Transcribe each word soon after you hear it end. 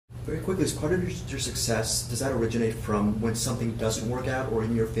Very quickly, is part of your success, does that originate from when something doesn't work out or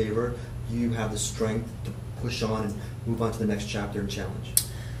in your favor, you have the strength to push on and move on to the next chapter and challenge?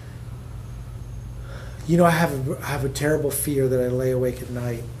 You know, I have a terrible fear that I lay awake at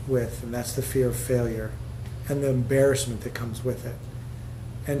night with, and that's the fear of failure and the embarrassment that comes with it.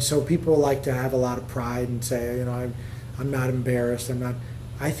 And so people like to have a lot of pride and say, you know, I'm not embarrassed.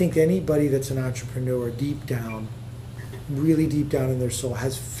 I think anybody that's an entrepreneur deep down, really deep down in their soul,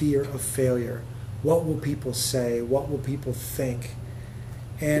 has fear of failure. What will people say? What will people think?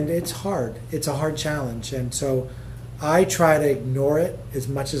 And it's hard. It's a hard challenge. And so I try to ignore it as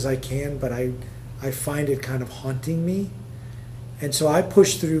much as I can, but I find it kind of haunting me. And so I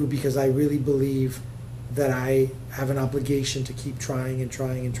push through because I really believe that I have an obligation to keep trying and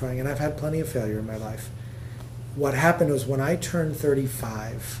trying and trying. And I've had plenty of failure in my life. What happened was when I turned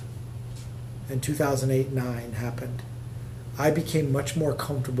 35 and 2008-9 happened, I became much more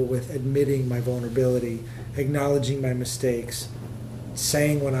comfortable with admitting my vulnerability, acknowledging my mistakes,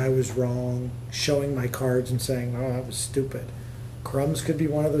 saying when I was wrong, showing my cards and saying, oh, that was stupid. Crumbs could be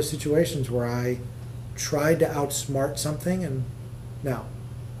one of those situations where I tried to outsmart something, and no,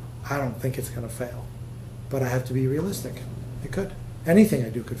 I don't think it's going to fail. But I have to be realistic. It could. Anything I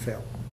do could fail.